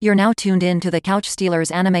You're now tuned in to the Couch Stealers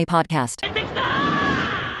Anime Podcast. We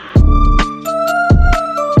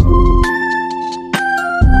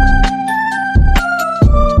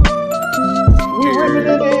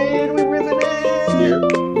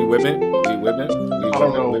ripping. I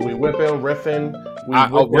don't know. We whipping, riffing.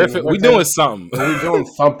 Riffing. We doing something. We doing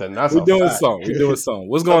something. That's we doing something. We doing something.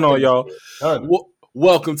 What's going on, y'all?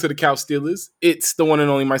 Welcome to the Couch Stealers. It's the one and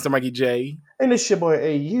only Meister Mikey J. And it's your boy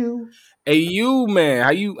AU. AU, man,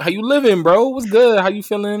 how you living, bro? What's good? How you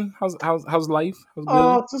feeling? How's life?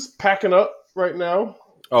 Just packing up right now.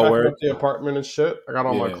 Oh, packing word. up the apartment and shit. I got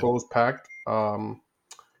all my clothes packed. I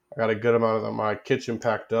got a good amount of my kitchen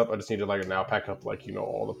packed up. I just need to now pack up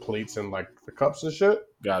all the plates and the cups and shit.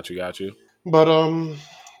 Got you. But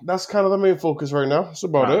that's kind of the main focus right now. That's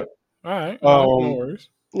about it. All right. No worries.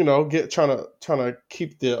 Trying to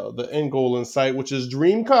keep the end goal in sight, which is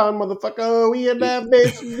DreamCon, motherfucker. We in that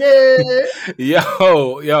bitch, yeah.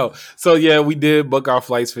 Yo. So yeah, we did book our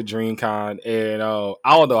flights for DreamCon, and I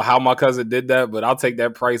don't know how my cousin did that, but I'll take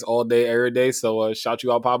that price all day, every day. So shout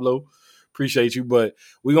you out, Pablo. Appreciate you, but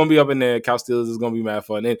we're gonna be up in there. Couch Stealers is gonna be mad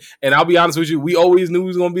fun, and I'll be honest with you, we always knew we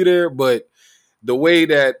was gonna be there, but the way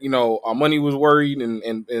that our money was worried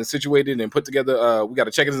and situated and put together, we got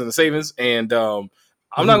to check it in the savings, and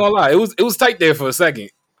I'm not gonna lie, it was tight there for a second.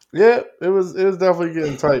 Yeah, it was definitely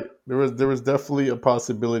getting tight. There was definitely a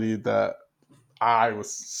possibility that I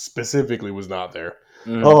was not there.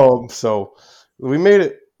 Mm-hmm. So we made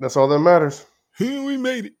it. That's all that matters. We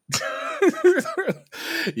made it.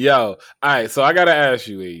 Yo, all right. So I gotta ask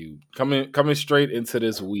you, coming straight into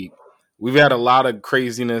this week. We've had a lot of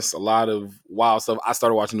craziness, a lot of wild stuff. I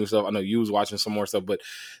started watching new stuff. I know you was watching some more stuff, but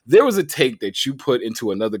there was a take that you put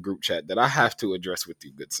into another group chat that I have to address with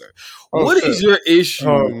you, good sir. What is your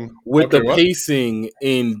issue with the pacing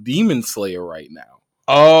in Demon Slayer right now?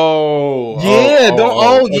 Yeah.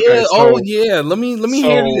 Let me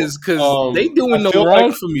hear this because they doing no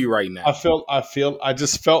wrong for me right now. I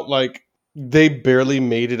just felt like they barely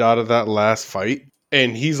made it out of that last fight,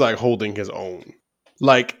 and he's holding his own.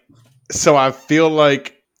 So I feel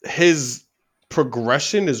like his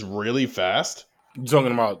progression is really fast. You're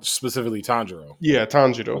talking about specifically Tanjiro? Yeah,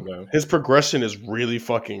 Tanjiro. Okay. His progression is really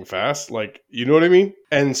fucking fast. You know what I mean?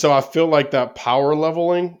 And so I feel like that power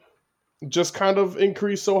leveling just kind of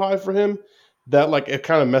increased so high for him that it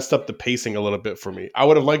kind of messed up the pacing a little bit for me. I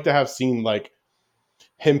would have liked to have seen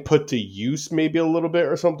him put to use maybe a little bit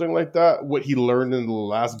or something like that. What he learned in the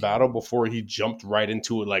last battle before he jumped right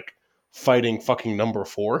into fighting fucking number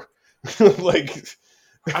 4. I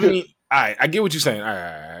mean, I get what you're saying. All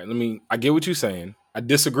right. I get what you're saying. I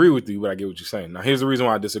disagree with you, but I get what you're saying. Now, here's the reason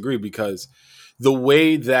why I disagree, because the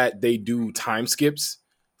way that they do time skips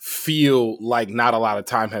feel like not a lot of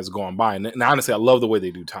time has gone by. And honestly, I love the way they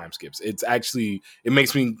do time skips. It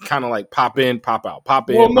makes me kind of pop in, pop out, pop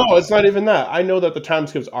in. Well, no, it's not even that. I know that the time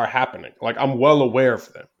skips are happening. I'm well aware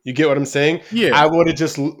of them. You get what I'm saying? Yeah. I would have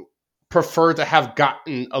just preferred to have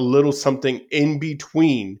gotten a little something in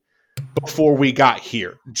between before we got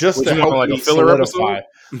here, just to help me solidify.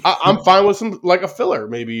 I'm fine with some a filler.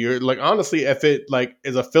 Maybe you're honestly, if it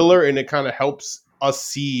is a filler and it kind of helps us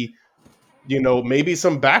see, maybe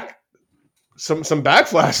some backflashes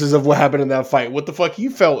of what happened in that fight, what the fuck you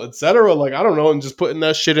felt, etc. I don't know, and just putting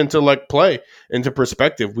that shit into play, into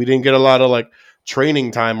perspective. We didn't get a lot of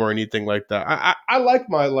training time or anything like that. I like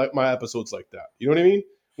my episodes like that. You know what I mean?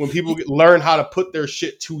 When people learn how to put their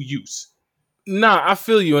shit to use. Nah, I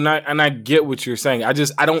feel you, and I get what you're saying. I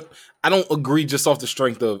don't agree just off the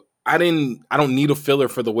strength of I don't need a filler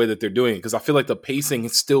for the way that they're doing it, because I feel like the pacing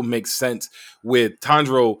still makes sense with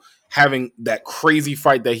Tanjiro having that crazy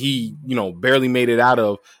fight that he barely made it out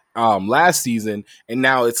of last season, and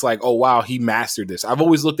now it's oh wow, he mastered this. I've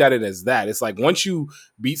always looked at it as that. It's once you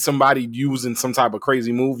beat somebody using some type of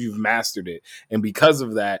crazy move, you've mastered it, and because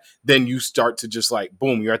of that, then you start to just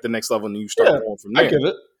boom, you're at the next level, and you start going from there. I get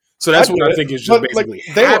it. So that's what I think is just basically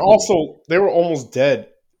they were almost dead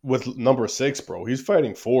with number 6, bro. He's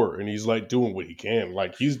fighting 4, and he's doing what he can.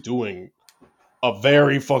 He's doing a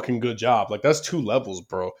very fucking good job. That's 2 levels,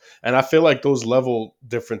 bro. And I feel like those level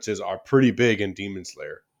differences are pretty big in Demon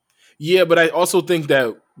Slayer. Yeah, but I also think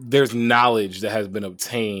that there's knowledge that has been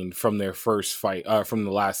obtained from their first fight, from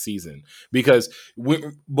the last season, because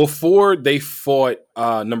before they fought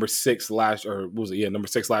number 6 last, or what was it? Yeah, number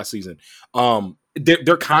 6 last season.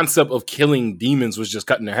 Their concept of killing demons was just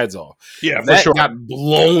cutting their heads off. Yeah, that for sure. got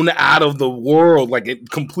blown out of the world,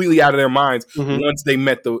 completely out of their minds once they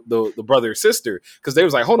met the brother or sister, because they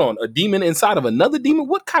was hold on, a demon inside of another demon?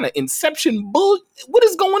 What kind of Inception bull? What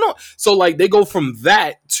is going on? So they go from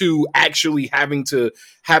that to actually having to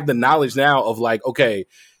have the knowledge now of okay,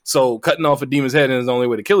 So cutting off a demon's head is the only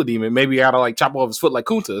way to kill a demon. Maybe you gotta like chop off his foot like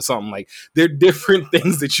Kunta or something. Like there are different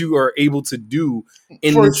things that you are able to do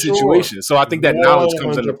in For this situation. So I think that knowledge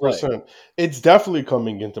comes into play. It's definitely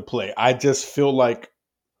coming into play. I just feel like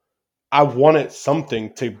I wanted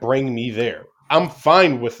something to bring me there. I'm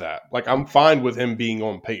fine with that. Like, I'm fine with him being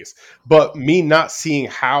on pace. But me not seeing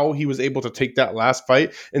how he was able to take that last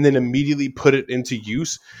fight and then immediately put it into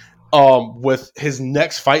use with his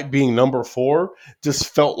next fight being number 4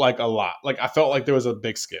 just felt like a lot. Like, I felt like there was a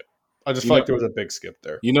big skip. I just felt like there was a big skip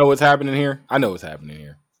there. You know what's happening here? I know what's happening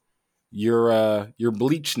here. Your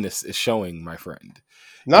bleachness is showing, my friend.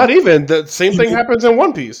 Not even. The same thing happens in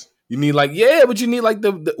One Piece. You need but you need like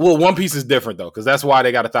the One Piece is different though, because that's why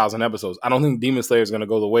they got 1,000 episodes. I don't think Demon Slayer is going to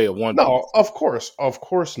go the way of One Piece. No, of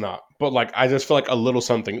course not. But like, I just feel like a little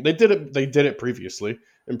something. They did it previously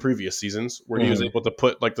in previous seasons where he was able to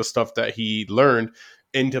put like the stuff that he learned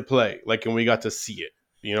into play, like, and we got to see it,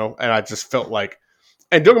 you know. And I just felt like,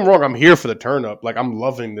 and don't get me wrong, I'm here for the turn up. Like, I'm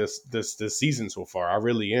loving this season so far. I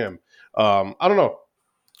really am. I don't know.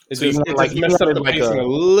 It just messed up the pacing a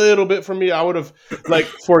little bit for me. I would have, like,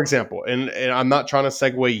 for example, and I'm not trying to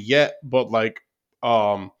segue yet, but like,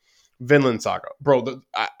 Vinland Saga, bro.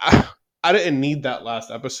 I didn't need that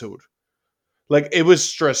last episode. Like, it was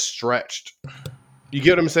stretched. You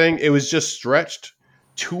get what I'm saying? It was just stretched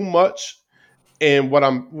too much. And what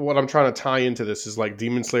I'm trying to tie into this is like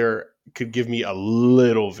Demon Slayer could give me a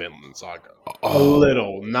little Vinland Saga, a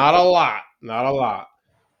little, not a lot.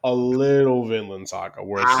 A little Vinland Saga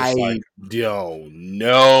where it's just like, don't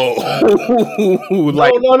know.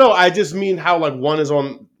 No. I just mean how like one is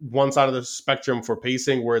on one side of the spectrum for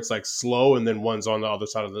pacing where it's like slow, and then one's on the other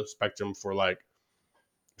side of the spectrum for like,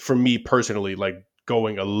 for me personally, like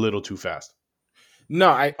going a little too fast.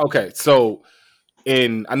 Okay. So,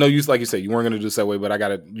 and I know you, like you said, you weren't going to do this that way, but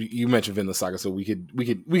you mentioned Vinland Saga, so we could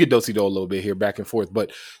do-si-do a little bit here, back and forth.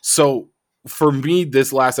 But so, for me,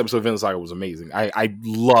 this last episode of Vinland Saga was amazing. I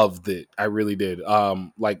loved it. I really did.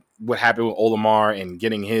 Like what happened with Olimar and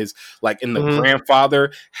getting his, like, and the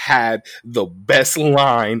grandfather had the best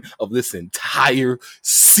line of this entire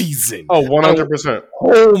season. Oh, 100%.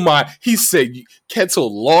 Oh my. He said Ketzel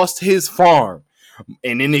lost his farm,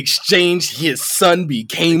 and in exchange, his son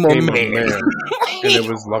became a man. And it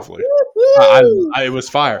was lovely. It was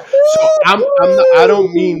fire. So I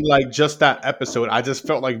don't mean like just that episode. I just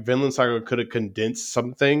felt like Vinland Saga could have condensed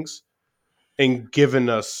some things and given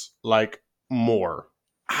us like more.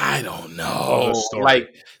 I don't know.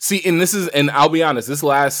 Like, see, and I'll be honest,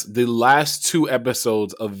 the last 2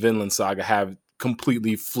 episodes of Vinland Saga have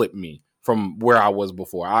completely flipped me from where I was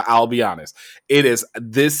before. I'll be honest. It's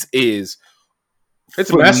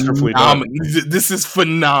masterfully done. This is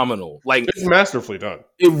phenomenal. Like, it's masterfully done.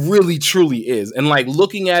 It really, truly is. And like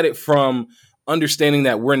looking at it from understanding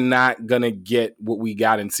that we're not gonna get what we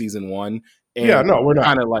got in season 1. And we're not.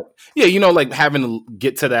 Kind of like, like having to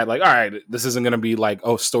get to that, like, all right, this isn't gonna be like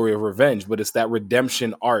a story of revenge, but it's that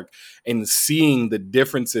redemption arc and seeing the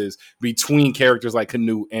differences between characters like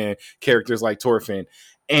Canute and characters like Thorfinn.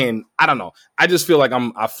 And I don't know. I just feel like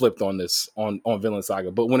I flipped on this on Vinland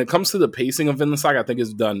Saga. But when it comes to the pacing of Vinland Saga, I think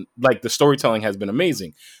it's done, like, the storytelling has been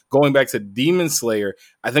amazing. Going back to Demon Slayer,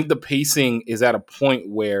 I think the pacing is at a point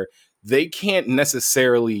where they can't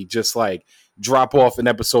necessarily just like drop off an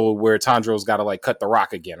episode where Tanjiro's got to like cut the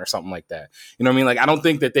rock again or something like that. You know what I mean? Like, I don't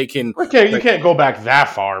think that they can. Okay, you can't go back that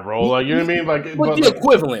far, bro. Like, you know what I mean? Like, but the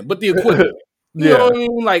equivalent. You know what I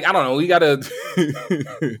mean? Like, I don't know. We gotta.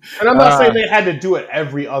 And I'm not saying they had to do it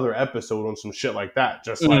every other episode on some shit like that.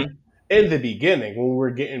 Just like in the beginning, when we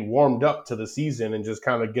were getting warmed up to the season and just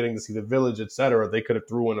kind of getting to see the village, etc., they could have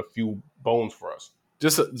threw in a few bones for us.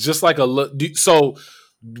 Just like a look. So,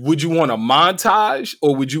 would you want a montage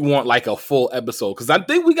or would you want like a full episode? Because I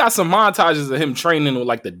think we got some montages of him training with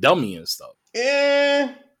like the dummy and stuff.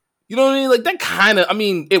 You know what I mean? Like, that kind of, I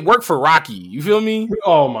mean, it worked for Rocky. You feel me?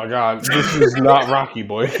 Oh my God. This is not Rocky,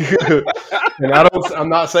 boy. And I'm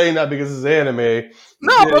not saying that because it's anime.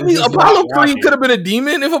 No, but I mean, Apollo Creed could have been a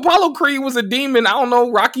demon. If Apollo Creed was a demon, I don't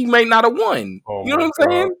know, Rocky may not have won. Oh, you know what I'm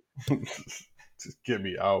saying? Just get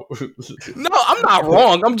me out. No, I'm not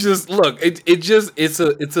wrong. I'm just, look,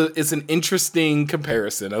 it's an interesting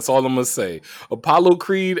comparison. That's all I'm gonna say. Apollo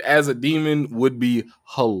Creed as a demon would be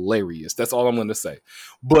hilarious. That's all I'm gonna say.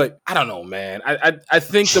 But I don't know, man. I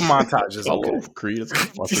think the montage is okay. Apollo Creed is a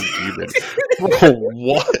fucking demon. Bro,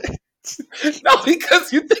 what? No,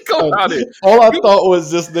 because you think about it. All I thought was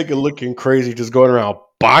this nigga looking crazy, just going around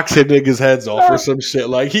boxing niggas' heads off or some shit.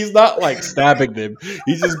 Like, he's not like stabbing them;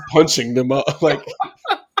 he's just punching them up. Like,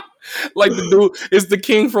 Like the dude, it's the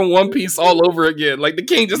king from One Piece all over again. Like the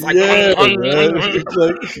king just like, yeah, man. It's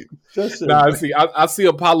like that's nah, I see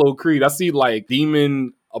Apollo Creed. I see like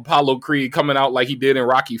demon Apollo Creed coming out like he did in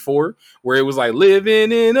Rocky 4, where it was like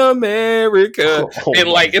living in America, and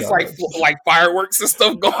like it's like fireworks and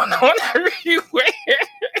stuff going on everywhere.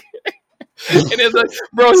 And it's like,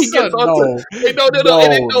 bro, he gets on to and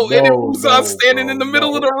then Muzan's standing in the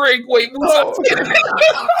middle of the ring. Wait, Muzan's standing.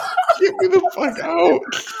 Get me the fuck out.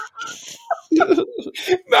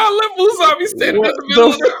 Nah, let Muzan be standing in the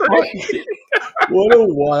middle of the ring. What a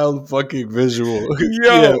wild fucking visual.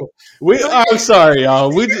 Yo. Yeah. I'm sorry,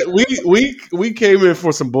 y'all. We came in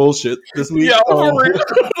for some bullshit this week. Yeah,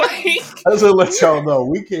 I just want to let y'all know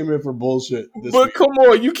we came in for bullshit this week. Come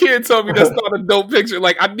on, you can't tell me that's not a dope picture.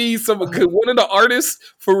 Like, I need could one of the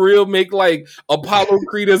artists for real make like Apollo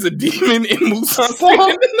Creed as a demon and Musan standing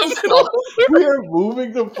in the middle? We are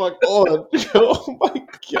moving the fuck on. Oh my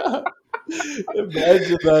god.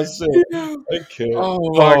 Imagine that shit. I can't. Oh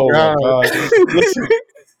my god. Listen,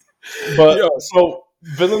 but so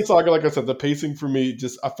Villain Saga, like I said, the pacing for me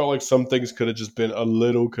I felt like some things could have just been a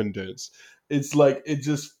little condensed. It's like it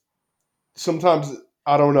just sometimes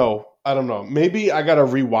I don't know. Maybe I gotta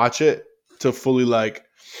rewatch it to fully like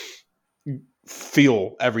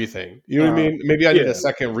feel everything. You know what I mean? Maybe I need a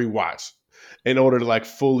second rewatch in order to like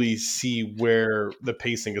fully see where the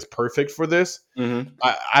pacing is perfect for this. Mm-hmm.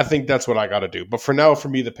 I think that's what I got to do. But for now, for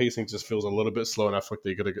me, the pacing just feels a little bit slow, and I feel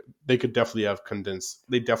like they could definitely have condensed.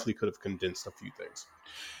 They definitely could have condensed a few things.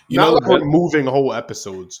 Not like we're moving whole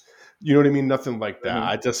episodes. You know what I mean? Nothing like that. Mm-hmm.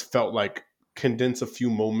 I just felt like condense a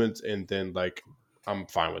few moments, and then like I'm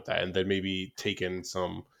fine with that, and then maybe take in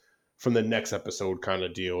some from the next episode kind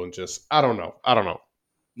of deal, and just I don't know.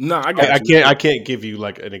 No, I can't give you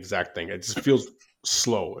like an exact thing. It just feels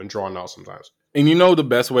slow and drawn out sometimes. And you know the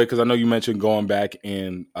best way, because I know you mentioned going back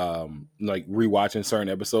and like rewatching certain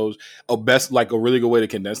episodes. A really good way to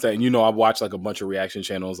condense that. And you know, I've watched like a bunch of reaction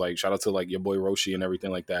channels, like shout out to like your boy Roshi and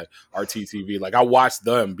everything like that, RTTV. Like I watched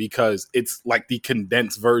them because it's like the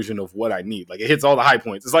condensed version of what I need. Like it hits all the high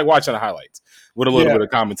points. It's like watching the highlights with a little bit of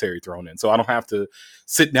commentary thrown in. So I don't have to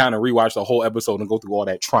sit down and rewatch the whole episode and go through all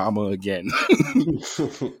that trauma again.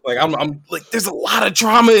 Like I'm like, there's a lot of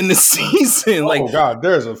trauma in this season. Like, oh god,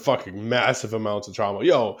 there's a fucking massive amount of trauma.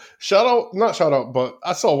 Yo, not shout out, but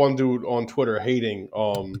I saw one dude on Twitter hating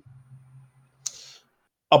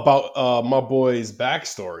about my boy's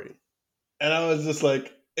backstory, and I was just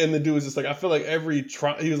like, and the dude was just like, I feel like every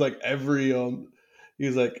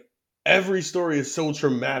story is so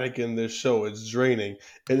traumatic in this show, it's draining.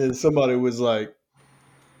 And then somebody was like,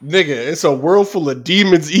 nigga, it's a world full of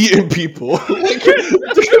demons eating people. Like,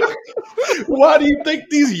 why do you think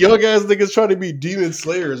these young ass niggas trying to be demon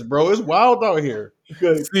slayers, bro? It's wild out here.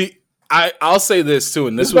 See, I'll say this too,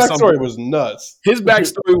 and this backstory was nuts. His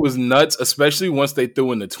backstory was nuts, especially once they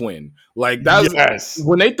threw in the twin. Like that was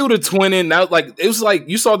when they threw the twin in. That like it was like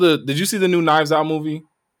you saw did you see the new Knives Out movie?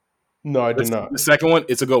 No, I did not. The second one,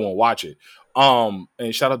 it's a good one. Watch it. And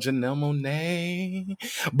shout out Janelle Monáe.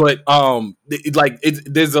 But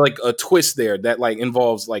there's like a twist there that like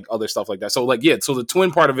involves like other stuff like that. So like so the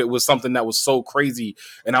twin part of it was something that was so crazy,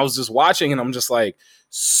 and I was just watching, and I'm just like,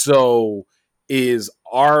 so is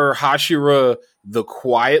our Hashira the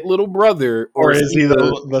quiet little brother, or is he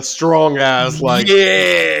the strong ass? Like,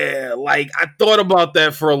 yeah, like I thought about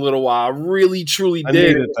that for a little while. I really truly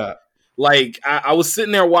did. Needed that. Like I was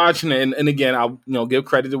sitting there watching it, and again, I'll give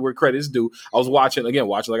credit to where credit's due. I was watching,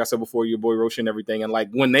 like I said before, your boy Roshi and everything, and like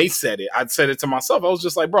when they said it, I said it to myself. I was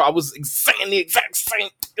just like, bro, I was saying the exact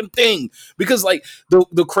same thing, because like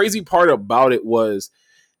the crazy part about it was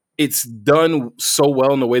it's done so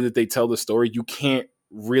well in the way that they tell the story, you can't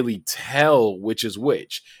really tell which is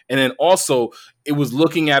which. And then also it was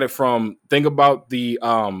looking at it from, think about the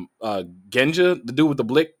Genja, the dude with the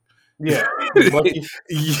blick. Yeah.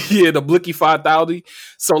 The Blicky 5000.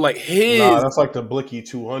 So like his that's like the Blicky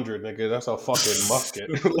 200, nigga. That's a fucking musket.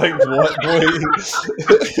 Like what, boy?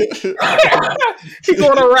 He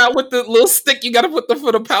going around with the little stick you gotta put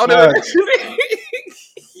for the powder.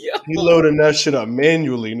 He loading that shit up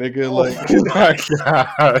manually, nigga. Like, oh my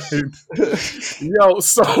god. Yo,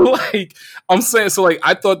 so like I'm saying, so like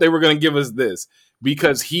I thought they were gonna give us this,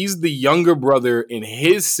 because he's the younger brother in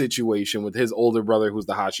his situation with his older brother who's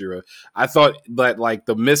the Hashira. I thought that like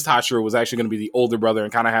the missed Hashira was actually going to be the older brother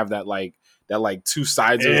and kind of have that two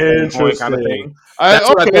sides of the kind of thing.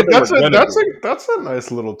 That's a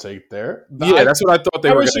nice little take there. Yeah, that's what I thought they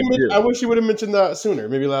were going to do. I wish you would have mentioned that sooner,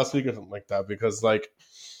 maybe last week or something like that, because like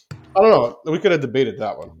I don't know, we could have debated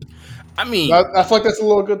that one. I mean, I feel like that's a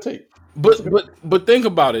little good take. But think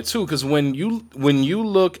about it too, because when you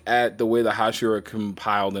look at the way the Hashira are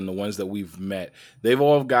compiled and the ones that we've met, they've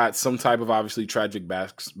all got some type of obviously tragic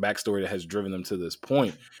backstory that has driven them to this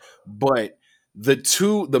point. But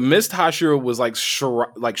the mist Hashira was like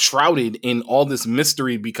shrouded in all this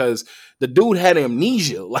mystery because the dude had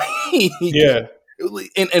amnesia. Like, Yeah.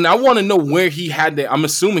 And I want to know where he had that. I'm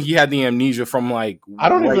assuming he had the amnesia from like. I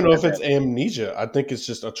don't even know if it's amnesia. I think it's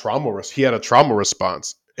just a trauma. He had a trauma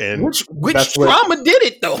response. And which trauma did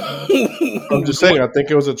it though? I'm just saying, I think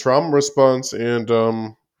it was a trauma response,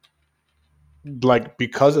 and like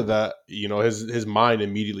because of that, you know, his mind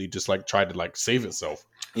immediately just like tried to like save itself.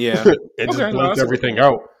 Yeah, it just blanked everything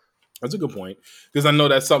out. That's a good point, because I know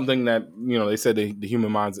that's something that, you know, they said the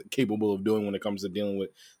human mind's capable of doing when it comes to dealing with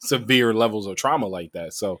severe levels of trauma like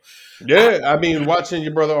that. So yeah, I mean, watching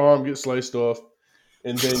your brother arm get sliced off,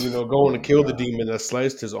 and then, you know, going to kill the demon that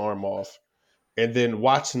sliced his arm off, and then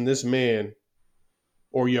watching this man,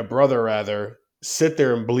 or your brother rather, sit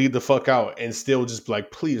there and bleed the fuck out and still just like,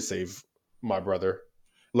 please save my brother.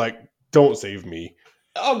 Like, don't save me.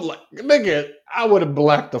 I'm like, nigga, I would have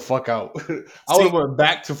blacked the fuck out. I would have went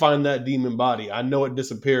back to find that demon body. I know it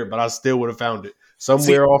disappeared, but I still would have found it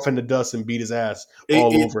somewhere off in the dust and beat his ass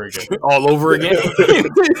over again. All over again.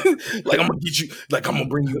 Like, I'm gonna get you. Like, I'm gonna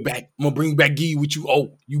bring you back. I'm gonna bring you back. Give you what you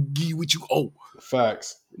owe. You give you what you owe.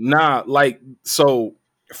 Facts. Nah, like, so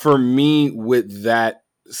for me with that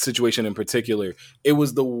situation in particular, it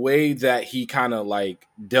was the way that he kind of like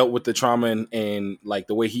dealt with the trauma and like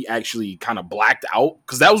the way he actually kind of blacked out,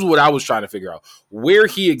 because that was what I was trying to figure out, where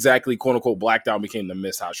he exactly quote unquote blacked out and became the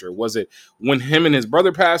Mist Hashira. Was it when him and his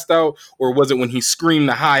brother passed out, or was it when he screamed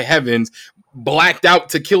to high heavens, blacked out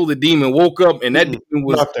to kill the demon, woke up and that demon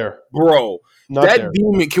was not there, bro? Not that there.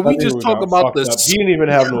 Demon, can we just talk about this? He didn't even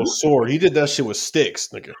have no sword. He did that shit with sticks,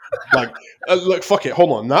 nigga. Like, look, fuck it.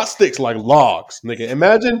 Hold on. Not sticks, like logs, nigga.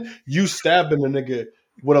 Imagine you stabbing a nigga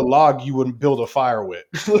with a log you wouldn't build a fire with.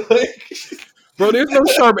 Like, bro, there's no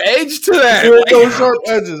sharp edge to that. There's no sharp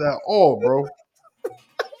edges at all, bro.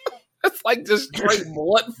 That's like just straight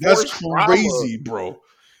blunt force. That's crazy, trauma. Bro.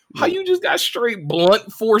 How you just got straight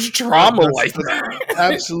blunt force trauma like that?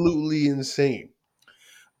 Absolutely insane.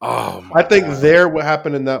 Oh, I think what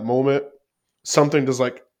happened in that moment, something just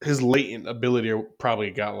like his latent ability probably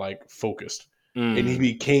got like focused, and he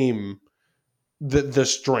became the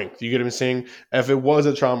strength. You get what I'm saying? If it was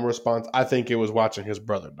a trauma response, I think it was watching his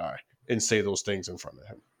brother die and say those things in front of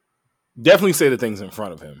him. Definitely say the things in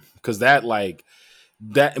front of him, because that like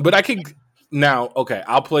that. But I could now. Okay,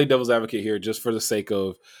 I'll play devil's advocate here just for the sake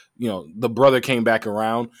of, you know, the brother came back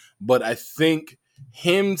around, but I think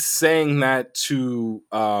him saying that to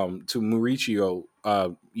Mauricio,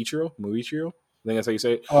 Mauricio, I think that's how you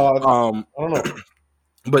say it. I don't know.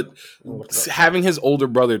 But having his older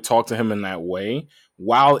brother talk to him in that way,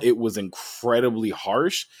 while it was incredibly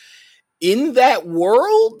harsh, in that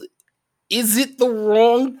world, is it the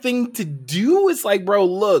wrong thing to do? It's like, bro,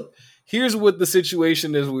 look, here's what the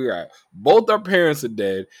situation is we're at. Both our parents are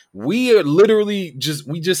dead. We are literally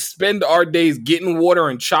we just spend our days getting water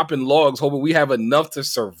and chopping logs, hoping we have enough to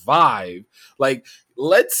survive. Like,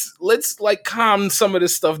 let's like calm some of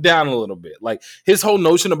this stuff down a little bit. Like, his whole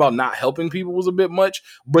notion about not helping people was a bit much,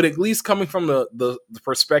 but at least coming from the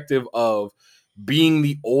perspective of being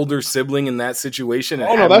the older sibling in that situation.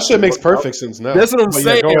 Oh no, that shit makes perfect sense now. That's what I'm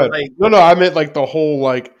saying. Yeah, like, no, I meant like the whole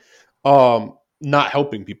like not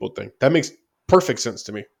helping people thing. That makes perfect sense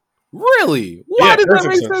to me. Really? Why does that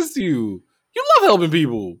make sense to you? You love helping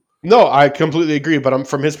people. No, I completely agree, but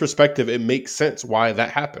from his perspective, it makes sense why that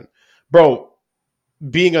happened. Bro,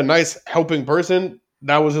 being a nice helping person,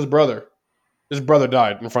 that was his brother. His brother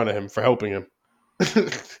died in front of him for helping him.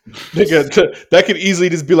 Nigga, that could easily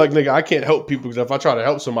just be like, nigga, I can't help people because if I try to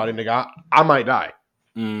help somebody, nigga, I might die.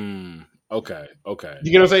 Okay.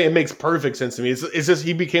 You get what I'm saying? It makes perfect sense to me. It's just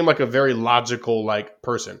he became like a very logical like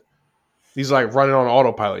person. He's like running on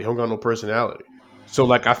autopilot. He don't got no personality. So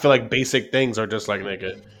like I feel like basic things are just like,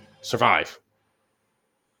 nigga, survive.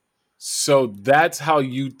 So that's how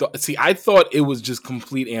you thought. See, I thought it was just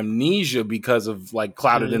complete amnesia because of like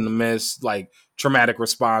clouded in the mist, like traumatic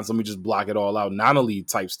response. Let me just block it all out. Nanali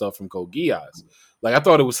type stuff from Code Geass. Like I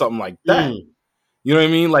thought it was something like that. You know what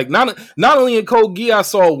I mean? Like not only in Code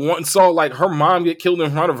Geass saw like her mom get killed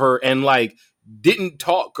in front of her and like didn't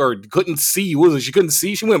talk or couldn't see. She couldn't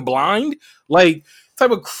see. She went blind. Like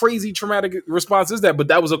type of crazy traumatic response is that? But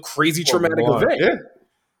that was a crazy traumatic event. Yeah.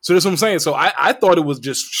 So that's what I'm saying. So I thought it was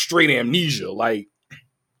just straight amnesia. Like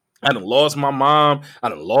I done lost my mom. I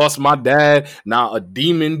done lost my dad. Now a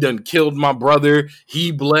demon done killed my brother.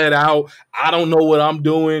 He bled out. I don't know what I'm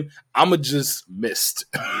doing. I'ma just missed.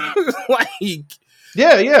 Like,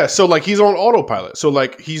 Yeah. So like he's on autopilot. So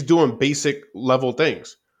like he's doing basic level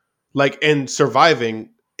things. Like and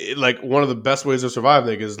surviving. Like one of the best ways of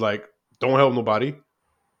surviving is like don't help nobody.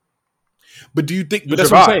 but do you think? But You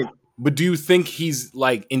that's what I'm survive. saying. But do you think he's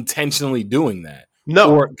like intentionally doing that?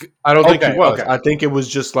 No, Or I don't think he okay, was. okay. I think it was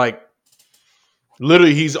just like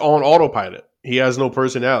literally he's on autopilot. He has no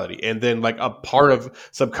personality. And then like a part of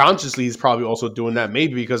subconsciously he's probably also doing that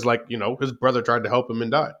maybe because like, you know, his brother tried to help him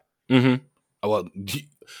and died. Mm-hmm. Well,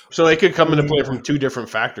 So it could come into play from two different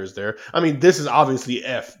factors there. I mean, this is obviously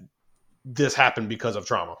this happened because of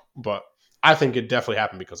trauma, but I think it definitely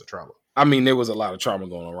happened because of trauma. I mean, there was a lot of trauma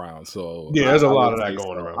going around. So Yeah, there's a lot of would that say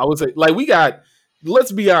going so. around. I would say, like,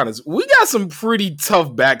 let's be honest, we got some pretty tough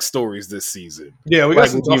backstories this season. Yeah, we got Like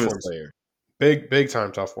some with tough Demon ones. Slayer. Big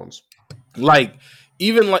time tough ones. Like,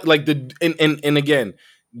 even like the and again,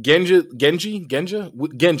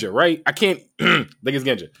 Genja, right? I can't think it's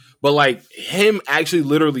Genja, but like him actually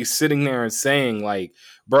literally sitting there and saying, like,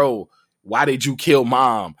 bro, why did you kill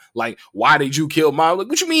mom? Like, why did you kill mom? Like,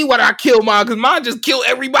 what you mean? Why did I kill mom? Because mom just killed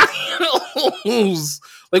everybody else.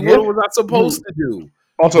 Like, Yeah. what was I supposed to do?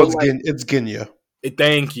 Also, But, it's Ginya.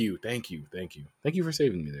 Thank you for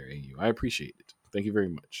saving me there, AU. I appreciate it. Thank you very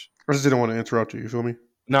much. I just didn't want to interrupt you. You feel me?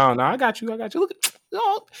 No, I got you. Look,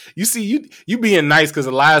 you see, you being nice because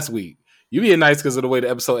of last week. You being nice because of the way the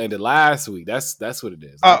episode ended last week. That's what it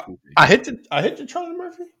is. I hit the Charlie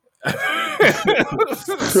Murphy.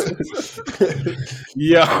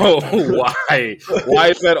 Yo, why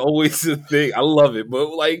is that always a thing? I love it,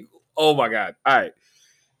 but like, oh my god! All right,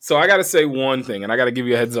 so I got to say one thing, and I got to give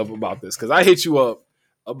you a heads up about this because I hit you up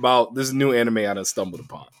about this new anime I done stumbled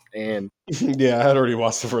upon, and yeah, I had already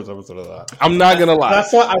watched the first episode of that. I'm not gonna lie. I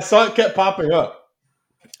saw it kept popping up.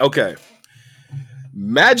 Okay.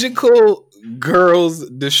 Magical Girls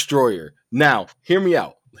Destroyer. Now, hear me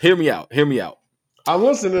out. I'm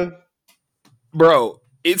listening. Bro,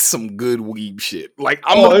 it's some good weeb shit. Like,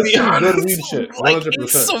 it's some good weeb shit. 100%. Like,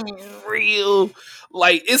 it's some real,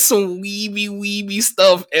 like, it's some weeby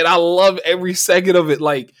stuff, and I love every second of it.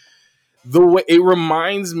 Like, the way it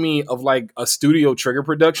reminds me of like a Studio Trigger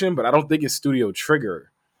production, but I don't think it's Studio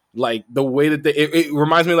Trigger. Like, the way that it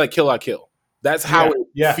reminds me of like Kill La Kill. That's how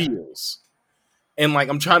it feels. And like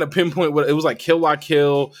I'm trying to pinpoint what it was like. Kill La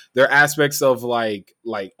Kill. There are aspects of like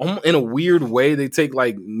in a weird way they take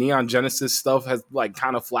like Neon Genesis stuff has like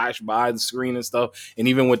kind of flashed by the screen and stuff. And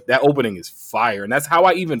even with that opening is fire. And that's how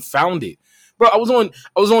I even found it. Bro, I was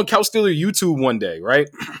on Couch Stealer YouTube one day, right?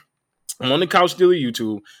 I'm on the Couch Stealer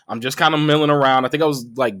YouTube. I'm just kind of milling around. I think I was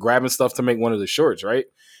like grabbing stuff to make one of the shorts, right?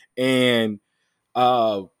 And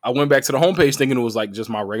I went back to the homepage thinking it was like just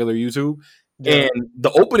my regular YouTube. Yeah. And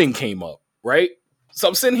the opening came up, right? So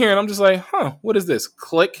I'm sitting here and I'm just like, what is this?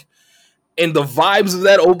 Click. And the vibes of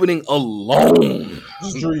that opening alone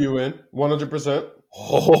just drew you in 100%.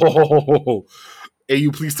 Oh, hey,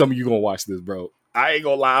 you please tell me you're gonna watch this, bro. I ain't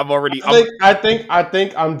gonna lie, I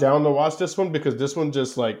think I'm down to watch this one because this one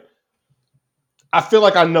just like I feel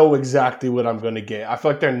like I know exactly what I'm going to get. I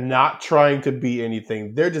feel like they're not trying to be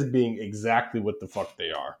anything. They're just being exactly what the fuck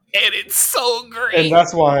they are. And it's so great. And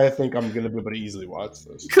that's why I think I'm going to be able to easily watch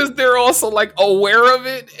this. Because they're also, like, aware of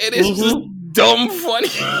it, and it's just dumb funny.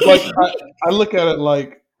 Like, I look at it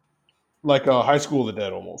like High School of the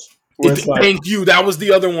Dead almost. Thank you. That was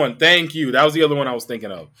the other one. Thank you. That was the other one I was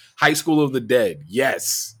thinking of. High School of the Dead.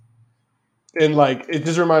 Yes. And, like, it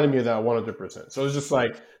just reminded me of that 100%. So it's just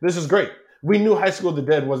like, this is great. We knew High School of the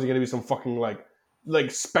Dead wasn't going to be some fucking like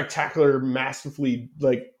spectacular, massively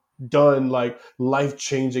like done, like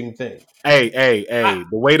life-changing thing. Hey! The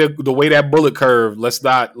way that bullet curve. Okay.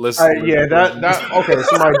 Somebody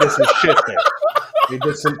did some shit there.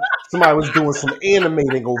 Somebody was doing some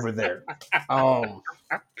animating over there.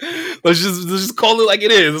 Let's just call it like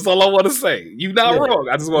it is. That's all I want to say. You're not wrong.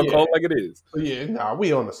 I just want to call it like it is. Yeah,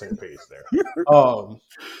 we on the same page there. But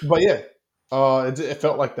yeah. It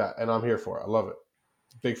felt like that, and I'm here for it. I love it.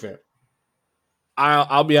 Big fan.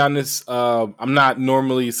 I'll be honest. I'm not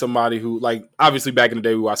normally somebody who like. Obviously, back in the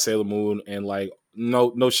day, we watched Sailor Moon, and like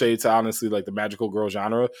no shade to honestly like the magical girl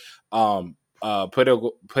genre.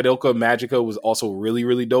 Pedilka Magica was also really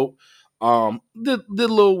really dope. Did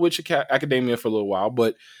Little Witch Academia for a little while,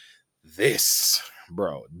 but this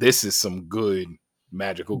is some good.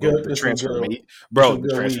 Magical girl, the transformation, bro.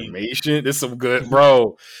 The transformation is some good,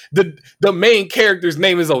 bro. The main character's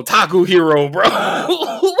name is Otaku Hero, bro.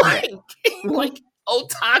 like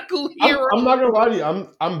Otaku Hero. I'm not gonna lie to you.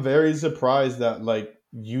 I'm very surprised that like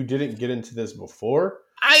you didn't get into this before.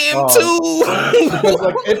 I am too. Because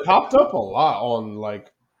like it popped up a lot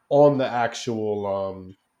on the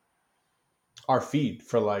actual our feed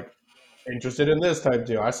for like interested in this type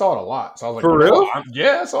deal. I saw it a lot, so I was like, For you know real? what?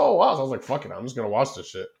 Yeah, I saw it a lot. So I was like, fuck it, I'm just gonna watch this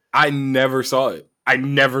shit. I never saw it. I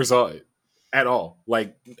never saw it at all.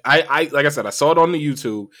 Like like I said, I saw it on the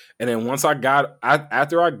YouTube, and then once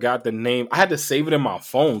after I got the name, I had to save it in my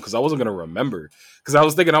phone because I wasn't gonna remember. Because I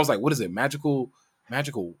was thinking, I was like, what is it? Magical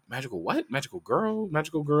what? Magical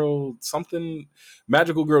girl something,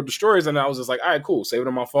 Magical Girl Destroyers. And I was just like, all right, cool, save it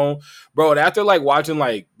on my phone, bro. And after like watching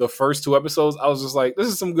like the first 2 episodes, I was just like, this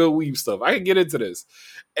is some good weeb stuff. I can get into this.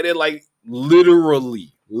 And it like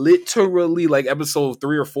literally like episode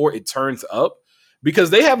 3 or 4, it turns up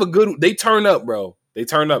because they turn up, bro. They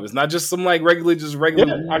turn up. It's not just some like regular.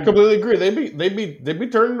 Yeah, I completely agree. They be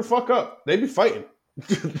turning the fuck up. They be fighting.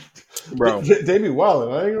 Bro. They be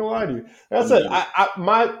wilding. I ain't gonna lie to you. That's it.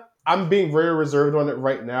 I'm being very reserved on it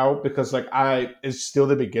right now because like it's still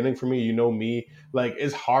the beginning for me. You know me, like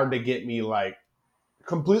it's hard to get me like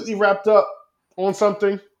completely wrapped up on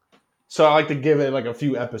something. So I like to give it like a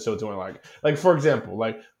few episodes when like for example,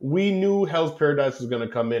 like we knew Hell's Paradise was gonna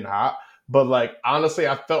come in hot, but like honestly,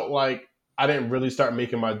 I felt like I didn't really start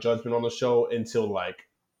making my judgment on the show until like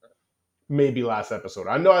maybe last episode.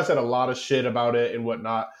 I know I said a lot of shit about it and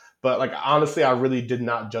whatnot, but like honestly, I really did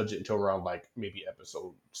not judge it until around like maybe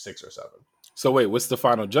episode 6 or 7. So wait, what's the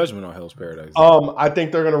final judgment on Hell's Paradise? I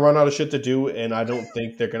think they're gonna run out of shit to do, and I don't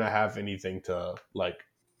think they're gonna have anything to like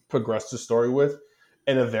progress the story with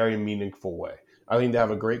in a very meaningful way. I think they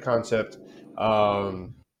have a great concept.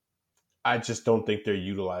 I just don't think they're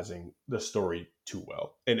utilizing the story too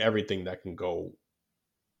well and everything that can go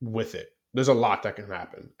with it. There's a lot that can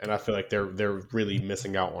happen, and I feel like they're really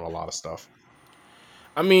missing out on a lot of stuff.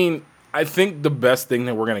 I mean, I think the best thing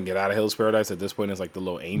that we're gonna get out of Hell's Paradise at this point is like the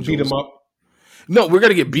little angels. Beat them up. No, we're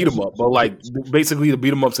gonna get beat them up, but like basically the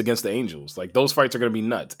beat them ups against the angels. Like those fights are gonna be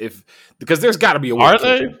nuts. Because there's got to be a way. Are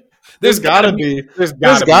they? There's gotta be. There's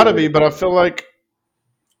gotta be, but I feel like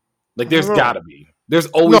there's gotta be. There's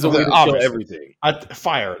always a way to kill everything.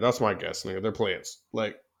 Fire. That's my guess. Nigga. They're plants.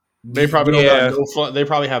 Like they probably don't have no. They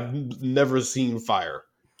probably have never seen fire.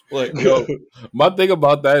 Like, yo, my thing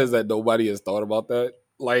about that is that nobody has thought about that.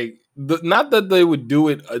 Like, not that they would do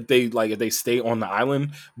it if they stay on the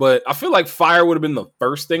island, but I feel like fire would have been the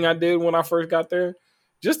first thing I did when I first got there,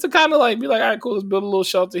 just to kind of like be like, all right, cool, let's build a little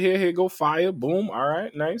shelter here. Here, go fire, boom, all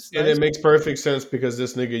right, nice. And it makes perfect sense because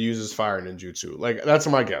this nigga uses fire ninjutsu. Like, that's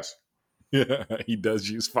my guess. Yeah, he does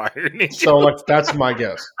use fire ninjutsu. So, like, that's my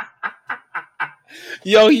guess.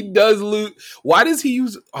 Yo, he does loot. Why does he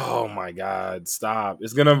use? Oh my god, stop!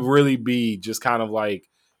 It's gonna really be just kind of like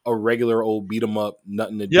a regular old beat 'em up,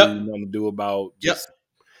 nothing to do, nothing to do about. Just... Yep.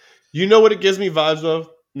 You know what it gives me vibes of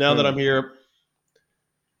now that I'm here?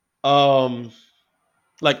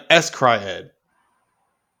 Like S-Cryed.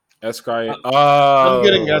 S-Cryed. I'm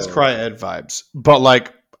getting S-Cryed vibes, but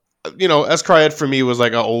like, you know, S-Cryed for me was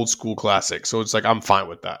like an old school classic, so it's like I'm fine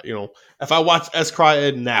with that. You know, if I watch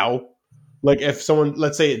S-Cryed now, like if someone,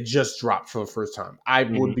 let's say it just dropped for the first time, I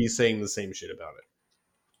would be saying the same shit about it.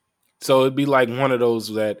 So it'd be like one of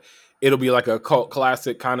those that it'll be like a cult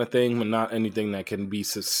classic kind of thing, but not anything that can be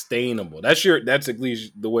sustainable. That's at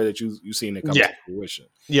least the way that you seen it come to fruition.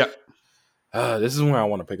 Yeah. This is where I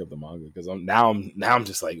want to pick up the manga because I'm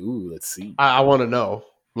just like, ooh, let's see. I want to know.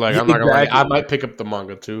 Like, I'm not gonna lie, I might pick up the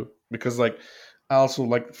manga too because like I also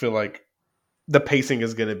feel like the pacing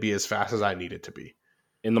is gonna be as fast as I need it to be.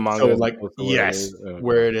 In the manga, so like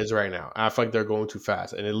where it is right now. I feel like they're going too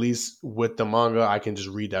fast, and at least with the manga, I can just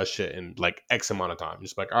read that shit in like X amount of time.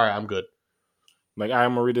 Just like, all right, I'm good. Like,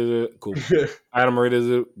 I'm gonna read it. Cool. I'm gonna read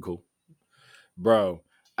it. Cool, bro.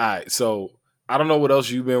 All right, so I don't know what else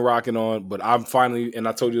you've been rocking on, but I'm finally, and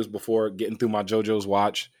I told you this before, getting through my JoJo's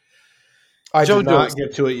watch. I did not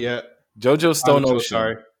get to it yet. JoJo's Stone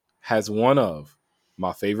Ocean has one of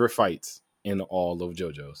my favorite fights in all of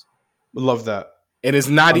JoJo's. Love that. And it's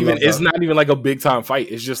not even like a big time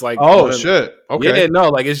fight. It's just like, oh shit. Okay. Yeah, no,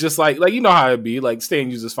 like it's just like you know how it be. Like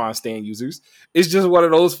stand users find stand users. It's just one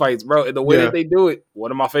of those fights, bro. And the way that they do it,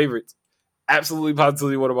 one of my favorites. Absolutely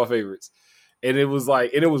positively one of my favorites. And it was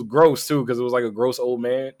like, and it was gross too, because it was like a gross old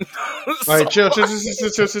man. All right, chill.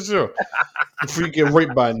 Before you get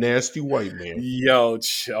raped by a nasty white man. Yo,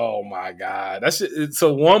 oh my god. That's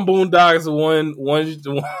so one Boondocks, one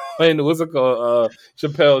what's it called?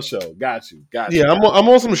 Chappelle Show. Got you. Yeah, I'm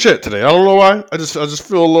on some shit today. I don't know why. I just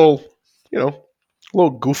feel a little, a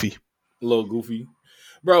little goofy.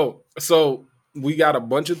 Bro, so we got a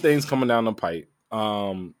bunch of things coming down the pipe.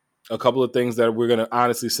 a couple of things that we're gonna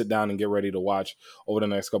honestly sit down and get ready to watch over the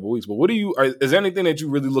next couple of weeks. But what is there anything that you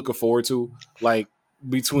really looking forward to? Like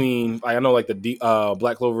between, like, I know like the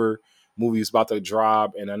Black Clover movie is about to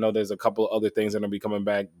drop, and I know there's a couple of other things that are gonna be coming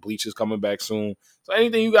back. Bleach is coming back soon. So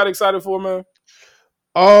anything you got excited for, man?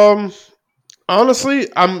 Honestly,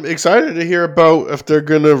 I'm excited to hear about if they're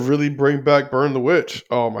gonna really bring back Burn the Witch.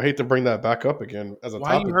 I hate to bring that back up again as a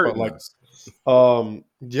Why topic, you hurting but like, us?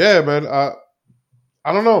 yeah, man.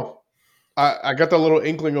 I don't know. I got that little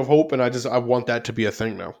inkling of hope, and I want that to be a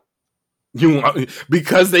thing now. You want,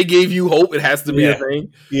 because they gave you hope, it has to be a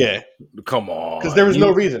thing. Yeah, come on. Because there was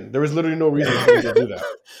no reason. There was literally no reason for them to do that.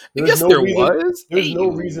 There was no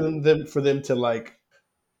reason for them to like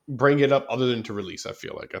bring it up other than to release. I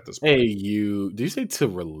feel like at this point. Hey, did you say to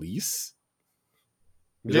release?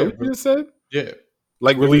 Is Yeah, that what you just said? Yeah,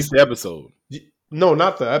 like release the episode. No,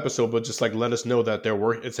 not the episode, but just like let us know that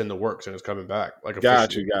it's in the works and it's coming back. Like,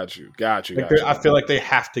 got you. I feel like they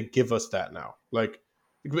have to give us that now. Like,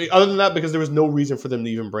 other than that, because there was no reason for them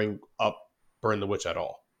to even bring up Burn the Witch at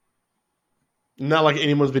all. Not like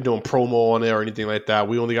anyone's been doing promo on it or anything like that.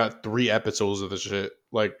 We only got 3 episodes of the shit.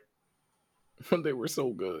 Like, they were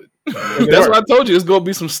so good. That's what I told you. It's gonna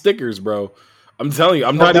be some stickers, bro. I'm telling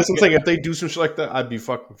you. That's what I'm saying. If they do some shit like that, I'd be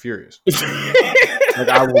fucking furious. Like,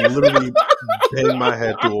 I will literally bang my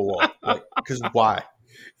head through a wall. Like, because why?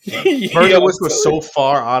 Burn the Witch was so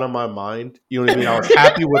far out of my mind. You know what I mean? I was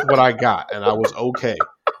happy with what I got, and I was okay.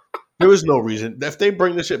 There was no reason. If they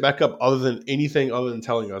bring the shit back up, other than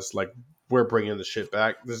telling us like we're bringing the shit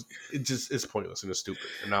back, it's pointless and it's stupid.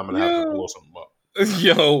 And now I'm gonna have to blow something up.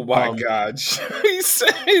 Yo, my God. He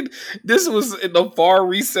said this was in the far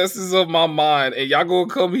recesses of my mind, and y'all gonna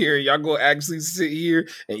come here and y'all gonna actually sit here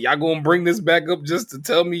and y'all gonna bring this back up just to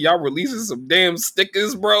tell me y'all releasing some damn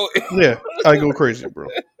stickers, bro. Yeah, I go crazy, bro.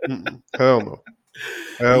 Hell no.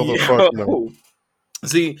 Hell the fuck no.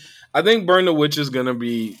 See, I think Burn the Witch is gonna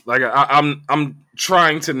be like I'm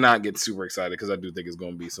trying to not get super excited because I do think it's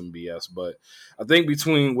gonna be some BS. But I think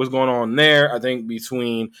between what's going on there, I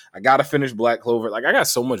gotta finish Black Clover. Like, I got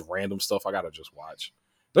so much random stuff I gotta just watch.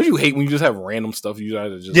 Don't you hate when you just have random stuff you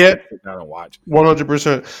gotta just sit down and watch?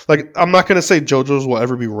 100%. Like, I'm not gonna say JoJo's will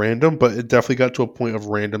ever be random, but it definitely got to a point of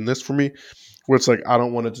randomness for me where it's like I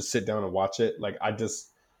don't want to just sit down and watch it. Like, I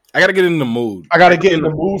gotta get in the mood. I gotta get in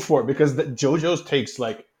the mood for it because JoJo's takes,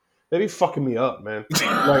 like, they be fucking me up, man.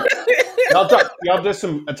 Like, y'all did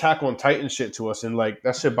some Attack on Titan shit to us, and like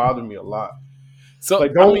that shit bothered me a lot. So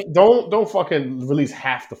like, don't fucking release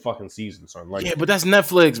half the fucking season, son. Like, yeah, but that's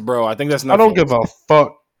Netflix, bro. I think that's Netflix. I don't give a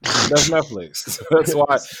fuck. That's Netflix.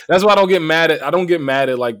 That's why I don't get mad at. I don't get mad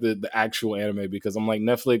at like the actual anime because I'm like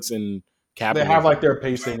Netflix and Captain. They have like their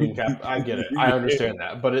pacing and I get it. I understand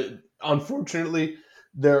that, but unfortunately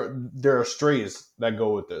there are strays that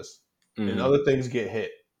go with this, and other things get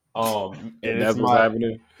hit. And that's what's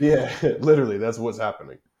happening. Yeah, literally, that's what's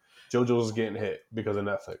happening. JoJo's getting hit because of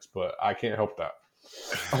Netflix, but I can't help that.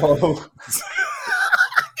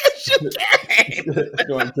 Yes, you can.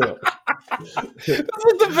 Go ahead, that's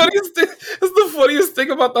the funniest thing. That's the funniest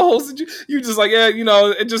thing about the whole situation. You just like, yeah,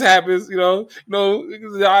 it just happens.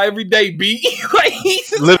 Every day, beat. Like,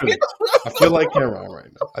 literally, I feel like Cameron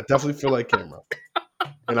right now. I definitely feel like Cameron,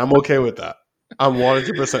 and I'm okay with that. I'm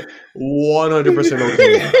 100% okay with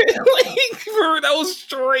that. That was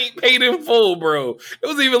straight paid in full, bro. It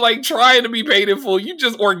was even like trying to be paid in full. You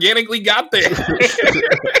just organically got there.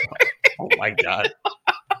 Oh my God.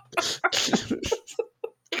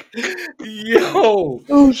 Yo,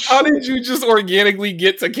 how did you just organically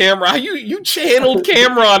get to Cameron? You channeled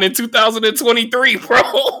Cameron in 2023, bro.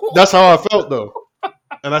 That's how I felt though.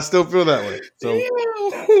 And I still feel that way. So,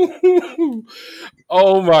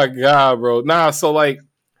 oh my God, bro. Nah, so like,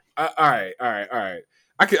 all right.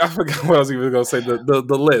 I forgot what I was even gonna say.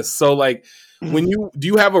 The list. So like, do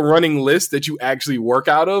you have a running list that you actually work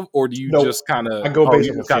out of, or do you just kind of? I go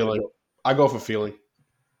based off of feeling. I go for feeling.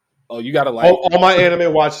 Oh, you gotta like all my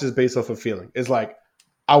anime watches is based off of feeling. It's like,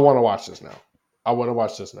 I want to watch this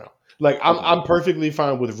now. Like, I'm perfectly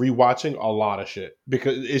fine with rewatching a lot of shit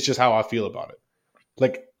because it's just how I feel about it.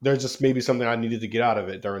 Like, there's just maybe something I needed to get out of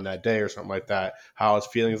it during that day or something like that. How I was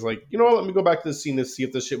feeling is like, you know what? Let me go back to the scene and see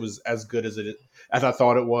if this shit was as good as I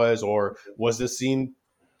thought it was, or was this scene,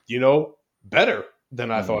 better than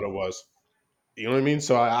I thought it was. You know what I mean?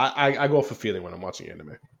 So I go for feeling when I'm watching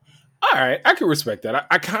anime. All right, I can respect that.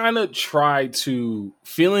 I kind of try to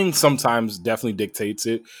feeling sometimes definitely dictates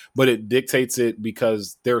it, but it dictates it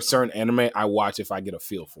because there are certain anime I watch if I get a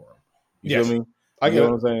feel for them. You feel me? I get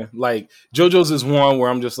what I'm saying. Like JoJo's is one where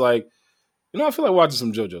I'm just like, I feel like watching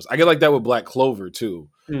some JoJo's. I get like that with Black Clover too.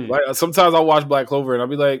 Like sometimes I'll watch Black Clover and I'll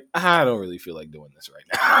be like, I don't really feel like doing this right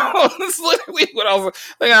now. That's literally what I was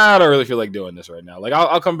like. I don't really feel like doing this right now. Like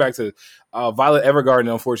I'll come back to Violet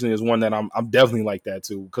Evergarden. Unfortunately, is one that I'm definitely like that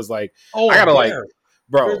too. Because like I gotta like,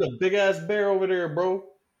 bro. There's a big ass bear over there, bro.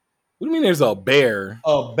 What do you mean? There's a bear?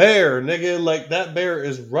 A bear, nigga. Like that bear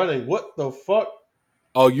is running. What the fuck?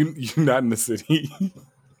 Oh, you're not in the city.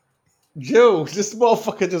 Yo, this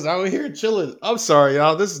motherfucker just out here chilling. I'm sorry,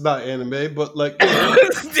 y'all. This is not anime, but like,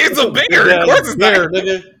 it's a bear. Of course, it's bear,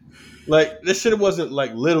 nigga. Like this shit wasn't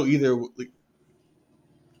like little either. Like,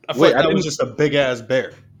 I feel like that was just a big ass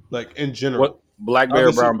bear. Like in general, what black bear,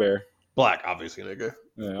 obviously, brown bear, black, obviously, nigga.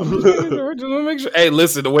 Yeah, just make sure. Hey,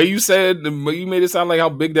 listen, the way you said, the way you made it sound like how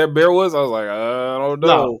big that bear was, I was like, I don't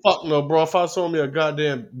know. Nah, fuck no, bro. If I saw me a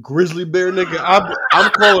goddamn grizzly bear, nigga,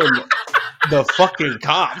 I'm calling the fucking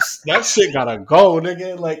cops. That shit gotta go,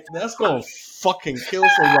 nigga. Like that's gonna fucking kill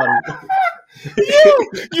somebody.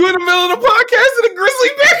 You in the middle of the podcast and a grizzly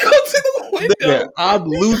bear comes in the window. Nigga, I'm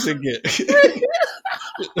losing it.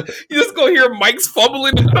 You just gonna hear Mike's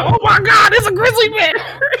fumbling. And, oh my god, it's a grizzly bear.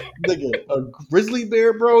 Nigga, a grizzly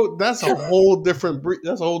bear, bro. That's a whole different.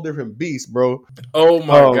 That's a whole different beast, bro. Oh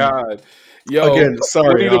my god. Yo, again,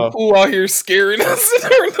 sorry, Winnie the Pooh out here scaring us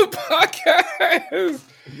during the podcast.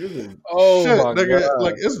 Oh shit, my nigga, god!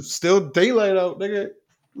 like it's still daylight out, nigga.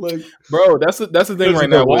 Like, bro, that's the thing right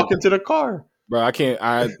now. Walk into the car, bro. I can't.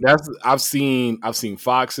 I've seen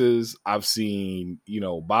foxes. I've seen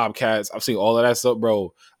bobcats. I've seen all of that stuff,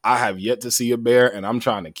 bro. I have yet to see a bear, and I'm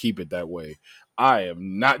trying to keep it that way. I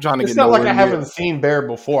am not trying to. It's not like I haven't seen bear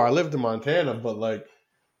before. I lived in Montana, but like,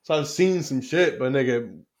 so I've seen some shit. But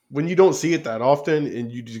nigga, when you don't see it that often, and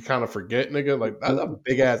you just kind of forget, nigga, like that's a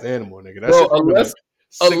big ass animal, nigga. That's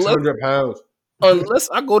like 600 pounds. Unless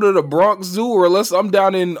I go to the Bronx Zoo, or unless I'm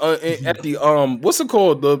down at the what's it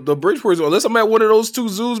called, the Bridgeport Zoo. Unless I'm at one of those two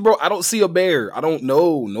zoos, bro, I don't see a bear. I don't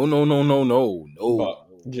know. No. But,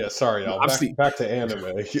 yeah, sorry, y'all. Back to anime.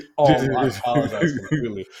 I apologize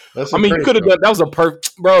completely. I mean, you could have done that. Was a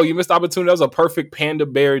perfect, bro. You missed the opportunity. That was a perfect Panda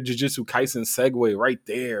Bear Jujutsu Kaisen segue right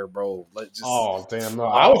there, bro. Oh damn! No,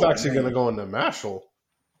 I was actually gonna go into Mashal.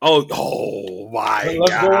 Oh my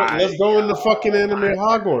god! Let's go into fucking anime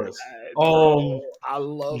Hogwarts. I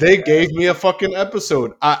love. They gave me a fucking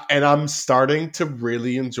episode, and I'm starting to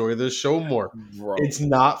really enjoy this show more. Bro. It's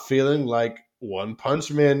not feeling like One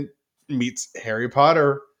Punch Man meets Harry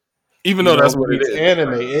Potter, even though that's what it is.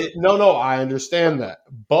 Anime. No, I understand that,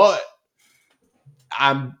 but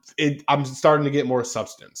I'm starting to get more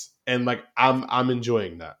substance, and like I'm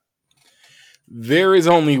enjoying that. There is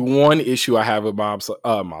only one issue I have with Mob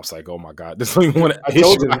Psycho. Oh my god, there's only one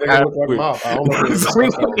issue I have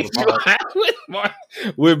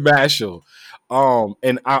with Mashal.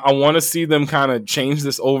 And I want to see them kind of change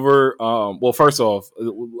this over. Well, first off,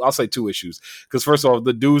 I'll say two issues. Because first off,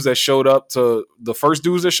 the dudes that showed up to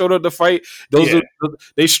fight,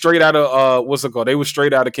 they straight out of what's it called? They was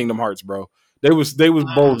straight out of Kingdom Hearts, bro. They was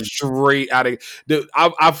both straight out of.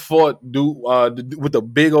 I fought with the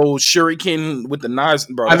big old shuriken with the knives,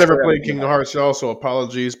 bro. I never played Kingdom Hearts, y'all, so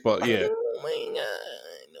apologies, but yeah. Oh my god,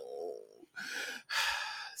 no.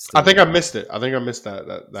 I think I missed it. I think I missed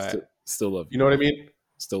that. Still love you. You know what I mean?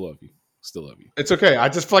 Still love you. It's okay. I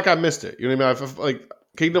just feel like I missed it. You know what I mean? I feel like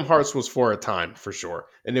Kingdom Hearts was for a time for sure,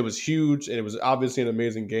 and it was huge, and it was obviously an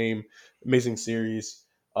amazing game, amazing series.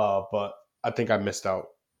 But I think I missed out.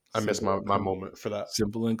 I missed my moment for that.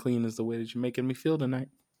 Simple and clean is the way that you're making me feel tonight.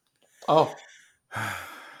 Oh,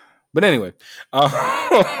 but anyway,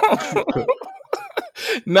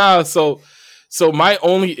 nah. So my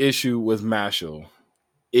only issue with Mashal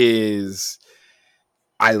is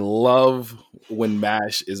I love when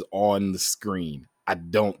Mash is on the screen. I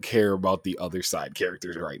don't care about the other side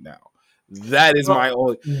characters right now. That is my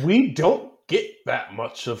only. We don't get that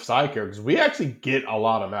much of side characters. We actually get a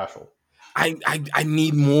lot of Mashal. I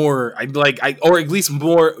need more. Or at least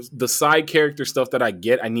more the side character stuff that I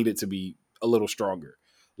get. I need it to be a little stronger.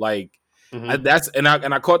 Like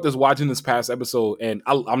I caught this watching this past episode, and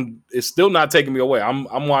it's still not taking me away. I'm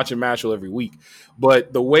watching Mashal every week,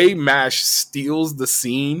 but the way Mash steals the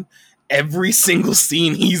scene, every single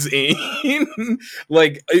scene he's in,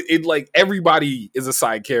 like everybody is a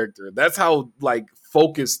side character. That's how like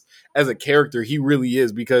focused as a character he really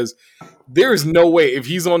is, because there is no way if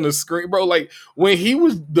he's on the screen, bro. Like when he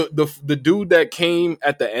was the dude that came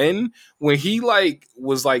at the end, when he like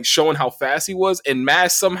was like showing how fast he was, and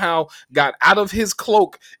Mash somehow got out of his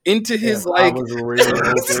cloak into his like. I was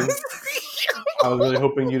really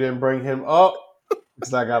hoping you didn't bring him up,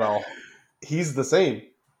 because he's the same.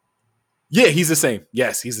 Yeah, he's the same.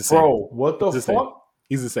 Yes, he's the same. Bro, what the fuck?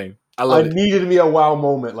 He's the same. I love it. needed me a wow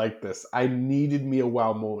moment like this.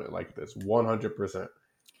 100%.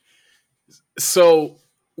 So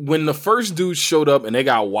when the first dude showed up and they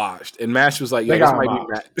got washed, and Mash was like, "Yo, They this got might be mopped.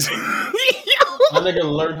 Mash." My nigga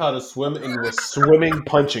learned how to swim and was swimming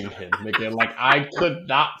punching him, nigga. Like, I could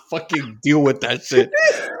not fucking deal with that shit.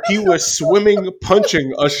 He was swimming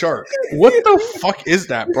punching a shark. What the fuck is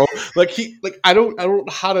that, bro? Like, I don't know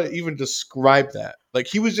how to even describe that. Like,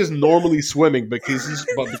 he was just normally swimming because he's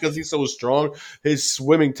so strong, his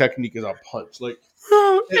swimming technique is a punch. Like,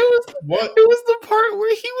 Bro, it was the part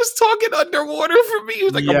where he was talking underwater for me. He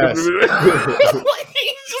was like, yes. like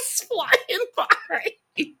he's just flying by.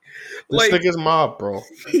 This nigga's mob, bro.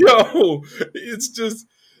 Yo, it's just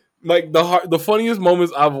like the funniest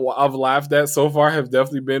moments I've laughed at so far have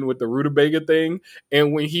definitely been with the rutabaga thing,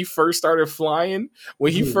 and when he first started flying,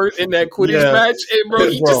 when he first in that Quidditch match, and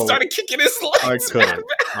he just started kicking his legs.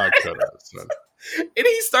 I couldn't. And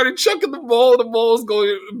he started chucking the ball's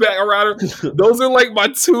going back around him. Those are like my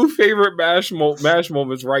two favorite mash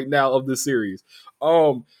moments right now of the series.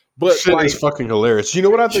 But shit is fucking hilarious. You know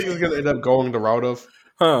what I think is gonna end up going the route of?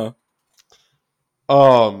 Huh?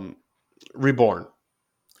 Reborn.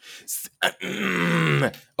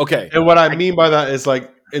 Okay. And what I mean by that is, like,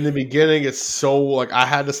 in the beginning, it's so, like, I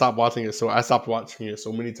had to stop watching it. So I stopped watching it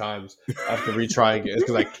so many times after retrying it. It's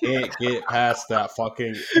because I can't get past that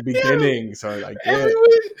fucking beginning. Sorry, I can't.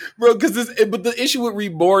 Bro, but the issue with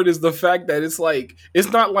Reborn is the fact that it's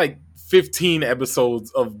not like 15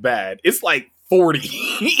 episodes of bad. It's like 40.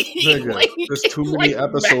 Nigga, like, there's too many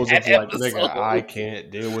episodes of episodes. Nigga, I can't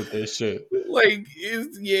deal with this shit. Like,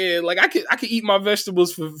 I could eat my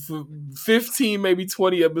vegetables for 15, maybe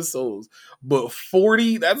 20 episodes, but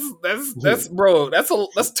 40, that's bro,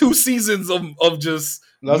 that's 2 seasons of just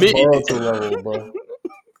that's Boruto level, bro.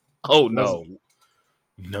 Oh no.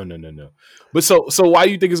 No. But so why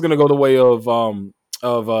do you think it's gonna go the way of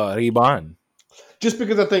Riban? Just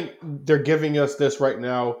because I think they're giving us this right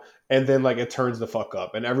now, and then, like, it turns the fuck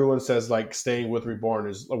up, and everyone says, like, staying with Reborn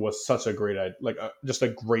was such a great, just a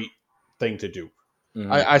great thing to do. Mm-hmm.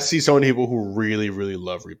 I see so many people who really, really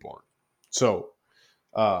love Reborn. So,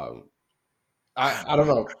 I don't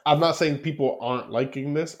know. I'm not saying people aren't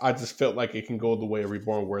liking this. I just felt like it can go the way of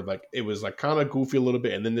Reborn, where, like, it was, like, kind of goofy a little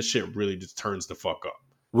bit, and then this shit really just turns the fuck up.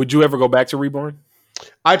 Would you ever go back to Reborn?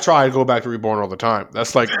 I try to go back to Reborn all the time.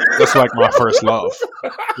 That's like my first love.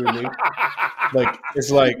 You know what I mean? Like, it's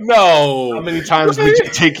like, no. How many times did you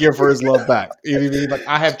take your first love back? You know what I mean? Like,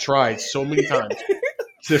 I have tried so many times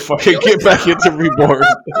to fucking get back into Reborn.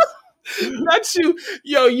 Not you.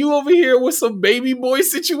 Yo, you over here with some baby boy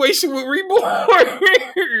situation with Reborn.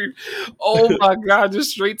 Oh my God, just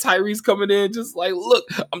straight Tyrese coming in, just like, look,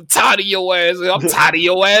 I'm tired of your ass. I'm tired of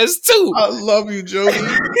your ass too. I love you, Jody.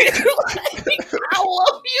 I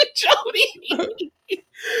love you, Jody.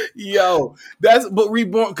 Yo, but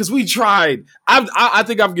Reborn, because we tried. I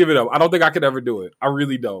think I've given up. I don't think I could ever do it. I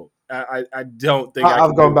really don't. I don't think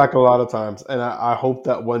I've gone back a lot of times, and I hope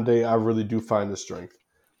that one day I really do find the strength.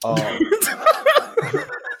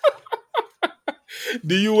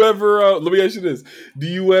 Do you ever? Let me ask you this: do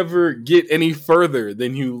you ever get any further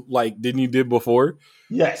than you did before?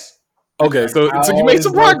 Yes. Okay, so you made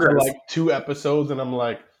some progress. Like 2 episodes, and I'm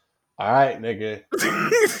like, all right, nigga,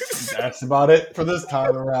 that's about it for this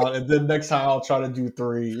time around. And then next time I'll try to do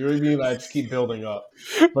 3. You know what I mean? I just keep building up.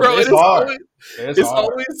 But bro, it's hard.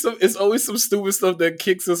 It's always some stupid stuff that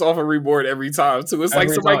kicks us off a Reborn every time too. It's like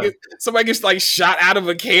somebody gets like shot out of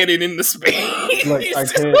a cannon in the space. Like, I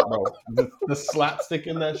can't, bro. The slapstick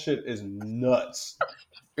in that shit is nuts.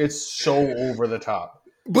 It's so over the top.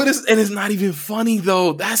 But it's not even funny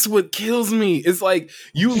though. That's what kills me. It's like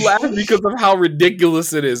you laugh because of how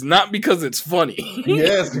ridiculous it is, not because it's funny.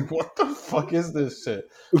 Yes, what the fuck is this shit?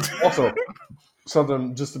 Also,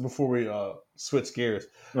 something just before we switch gears.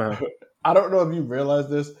 Uh-huh. I don't know if you realize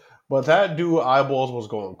this, but that dude Eyeballs was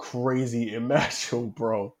going crazy in Macho,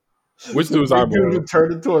 bro. Which dude's eyeball? Dude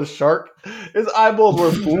turned into a shark. His eyeballs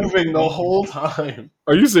were moving the whole time.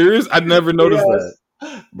 Are you serious? I never noticed that.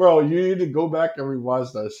 Bro, you need to go back and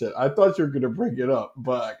rewatch that shit. I thought you were going to bring it up,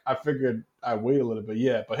 but I figured I'd wait a little bit.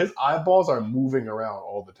 Yeah, but his eyeballs are moving around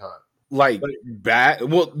all the time. Like bad?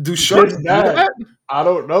 Well, do sharks do that? I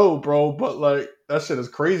don't know, bro, but like that shit is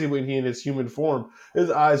crazy when he in his human form. His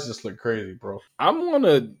eyes just look crazy, bro. I'm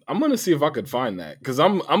gonna see if I could find that because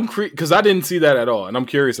I didn't see that at all, and I'm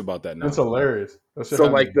curious about that now. It's hilarious. So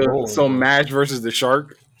like Mash versus the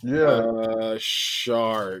shark. Yeah,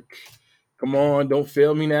 shark. Come on, don't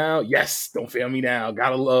fail me now. Yes, don't fail me now.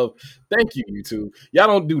 Gotta love. Thank you, YouTube. Y'all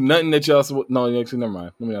don't do nothing that y'all. No, actually, never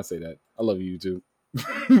mind. Let me not say that. I love you, YouTube.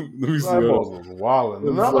 Let me see. Eyeballs was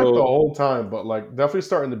wilding. Not like the whole time, but like definitely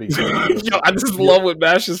starting to begin. Yo, I just love when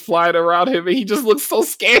Mash is flying around him and he just looks so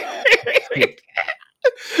scared.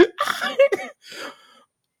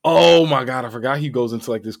 Oh my god, I forgot he goes into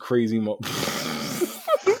like this crazy mode.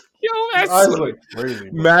 Yo,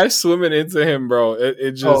 Mash swimming into him, bro.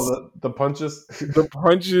 It just the punches, the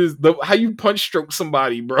punches, how you punch stroke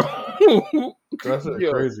somebody, bro. That's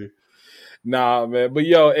crazy. Nah, man. But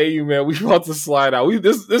yo, AU, man, we about to slide out. We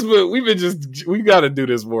gotta do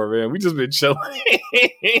this more, man. We just been chilling.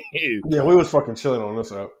 Yeah, we was fucking chilling on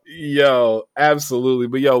this app. Yo, absolutely.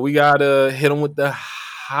 But yo, we gotta hit them with the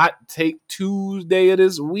hot take Tuesday of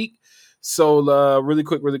this week. So really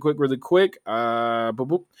quick.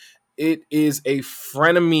 It is a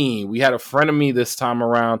frenemy. We had a frenemy this time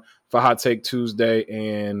around for Hot Take Tuesday,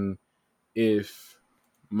 and if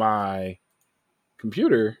my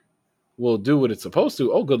computer will do what it's supposed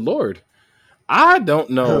to, oh good lord, I don't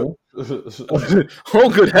know. Oh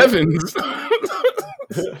good heavens.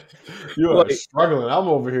 You are struggling. I'm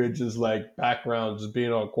over here just like background, just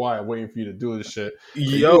being all quiet, waiting for you to do this shit.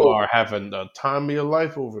 You are having the time of your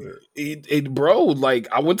life over there. Bro, like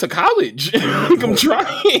I went to college. I'm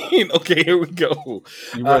trying. Okay, here we go.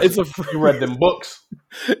 You read them books.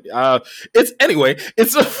 It's a frenemy.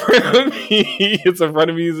 It's a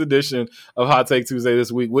frenemies edition of Hot Take Tuesday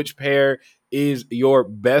this week. Which pair is your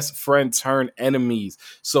best friend turn enemies?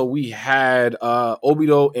 So we had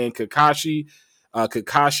Obito and Kakashi.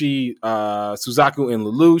 Suzaku and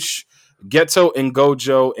Lelouch, Geto and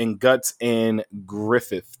Gojo, and Guts and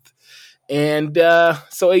Griffith. And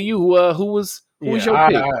so, AU, who was your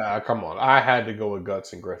pick? Come on, I had to go with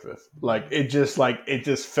Guts and Griffith. It just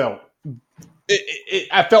felt.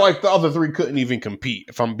 I felt like the other three couldn't even compete.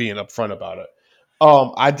 If I'm being upfront about it,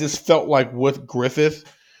 I just felt like with Griffith,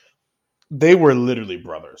 they were literally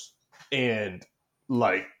brothers, and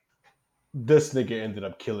like. This nigga ended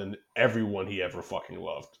up killing everyone he ever fucking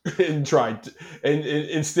loved and tried to,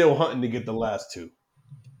 and still hunting to get the last two.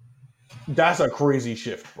 That's a crazy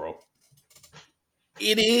shift, bro.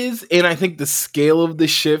 It is, and I think the scale of the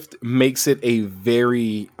shift makes it a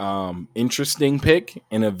very interesting pick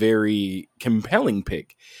and a very compelling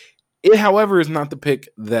pick. It, however, is not the pick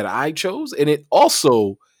that I chose, and it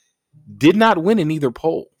also did not win in either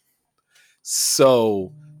poll.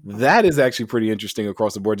 So that is actually pretty interesting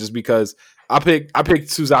across the board, just because I picked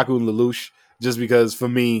Suzaku and Lelouch, just because for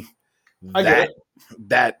me, that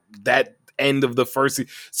end of the first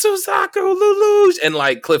season, Suzaku, Lelouch, and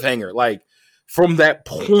like cliffhanger, like from that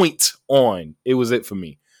point on, it was it for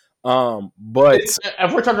me. But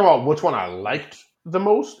if we're talking about which one I liked the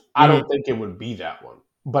most, I don't think it would be that one.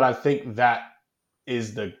 But I think that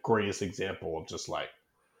is the greatest example of just like,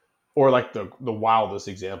 or like the wildest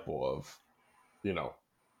example of, you know,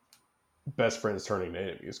 best friends turning to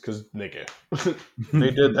enemies, because nigga,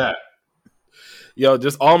 they did that. Yo,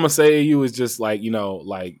 just all I'm gonna say to you is just like, you know,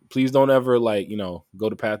 like please don't ever like, you know, go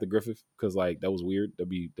to Path of Griffith, because like that was weird. That'd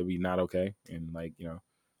be not okay, and like, you know,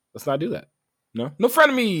 let's not do that. No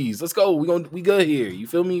frenemies. Let's go. We good here. You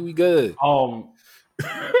feel me? We good. I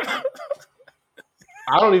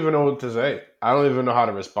don't even know what to say. I don't even know how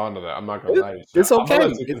to respond to that. I'm not gonna lie to you. It's okay.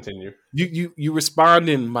 I'm gonna continue. You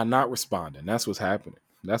responding by not responding. That's what's happening.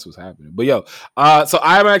 But yo, so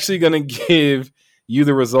I'm actually gonna give you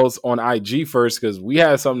the results on IG first, because we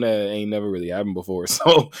had something that ain't never really happened before.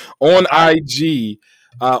 So on IG,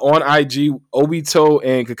 Obito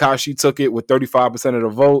and Kakashi took it with 35% of the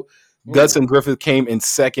vote. Guts and Griffith came in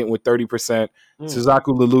second with 30%.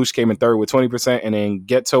 Suzaku Lelouch came in third with 20%, and then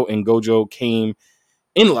Geto and Gojo came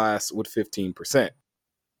in last with 15%.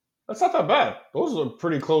 That's not that bad. Those are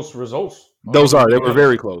pretty close results. They were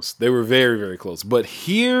very close. They were very, very close. But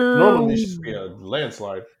here, normally it should be a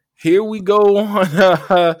landslide. Here we go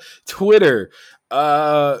on Twitter.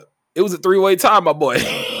 It was a 3-way tie, my boy.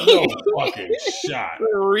 No fucking shot.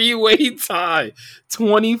 3-way tie.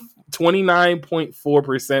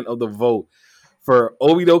 29.4% of the vote for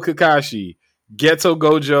Obito Kakashi, Geto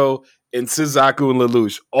Gojo, and Suzaku and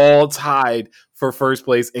Lelouch, all tied for first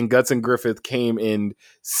place, and Guts and Griffith came in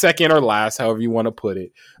second or last, however you want to put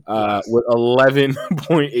it, with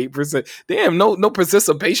 11.8%. Damn, no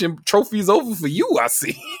participation trophies over for you, I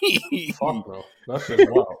see. Fuck, bro. That's just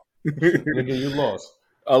wild. Nigga, you lost.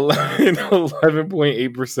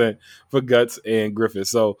 11.8% for Guts and Griffith.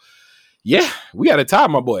 So, yeah, we got a tie,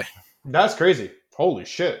 my boy. That's crazy. Holy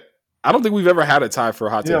shit. I don't think we've ever had a tie for a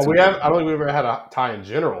hot take. I don't think we've ever had a tie in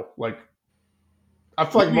general. Like, I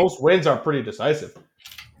feel like most wins are pretty decisive.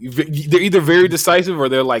 They're either very decisive or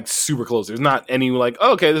they're like super close. There's not any like,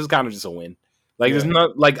 oh, okay, this is kind of just a win. Like there's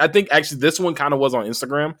not like I think actually this one kind of was on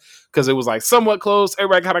Instagram because it was like somewhat close.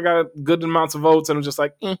 Everybody kind of got good amounts of votes, and I'm just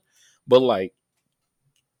like, but like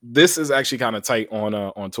this is actually kind of tight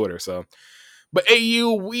on Twitter. So, but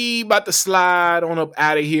AU, we about to slide on up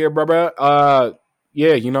out of here, bro.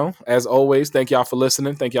 Yeah, you know, as always, thank y'all for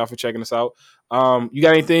listening. Thank y'all for checking us out. You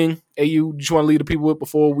got anything, AU, you just want to leave the people with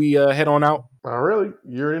before we head on out? Not really.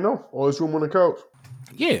 You already know. Always room on the couch.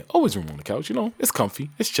 Yeah, always room on the couch. You know, it's comfy.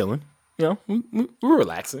 It's chilling. You know, we're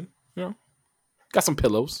relaxing. You know, got some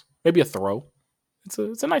pillows, maybe a throw. It's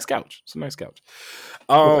a nice couch. It's a nice couch.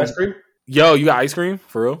 With ice cream? Yo, you got ice cream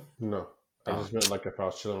for real? No, I just meant like if I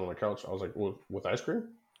was chilling on the couch, I was like, with ice cream?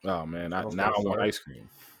 Oh man, now I want ice cream.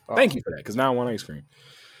 Oh. Thank you for that, because now I want ice cream.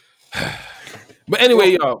 But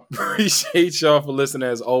anyway, y'all, appreciate y'all for listening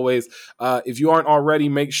as always. If you aren't already,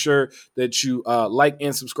 make sure that you like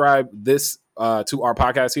and subscribe this to our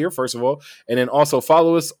podcast here, first of all, and then also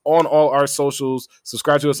follow us on all our socials.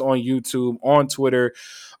 Subscribe to us on YouTube, on Twitter,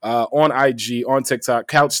 on IG, on TikTok,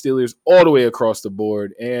 Couch Steelers, all the way across the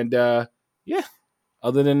board. And yeah,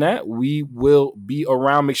 other than that, we will be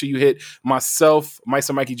around. Make sure you hit myself,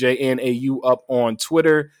 Meister Mikey J, and AU up on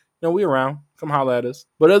Twitter. You know, we around. Come holler at us.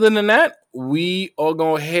 But other than that, we are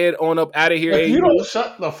going to head on up out of here. If you don't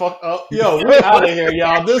shut the fuck up. Yo, we out of here,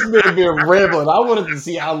 y'all. This man been rambling. I wanted to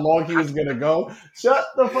see how long he was going to go. Shut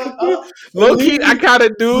the fuck up. Low-key, I kind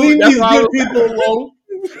of do. Leave these good people alone.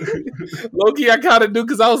 Low-key, I kind of do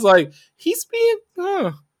because I was like, he's being,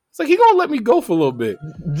 it's like he going to let me go for a little bit.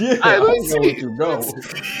 Yeah, I don't know where to go.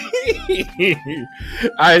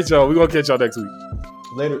 All right, y'all. We're going to catch y'all next week.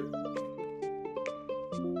 Later.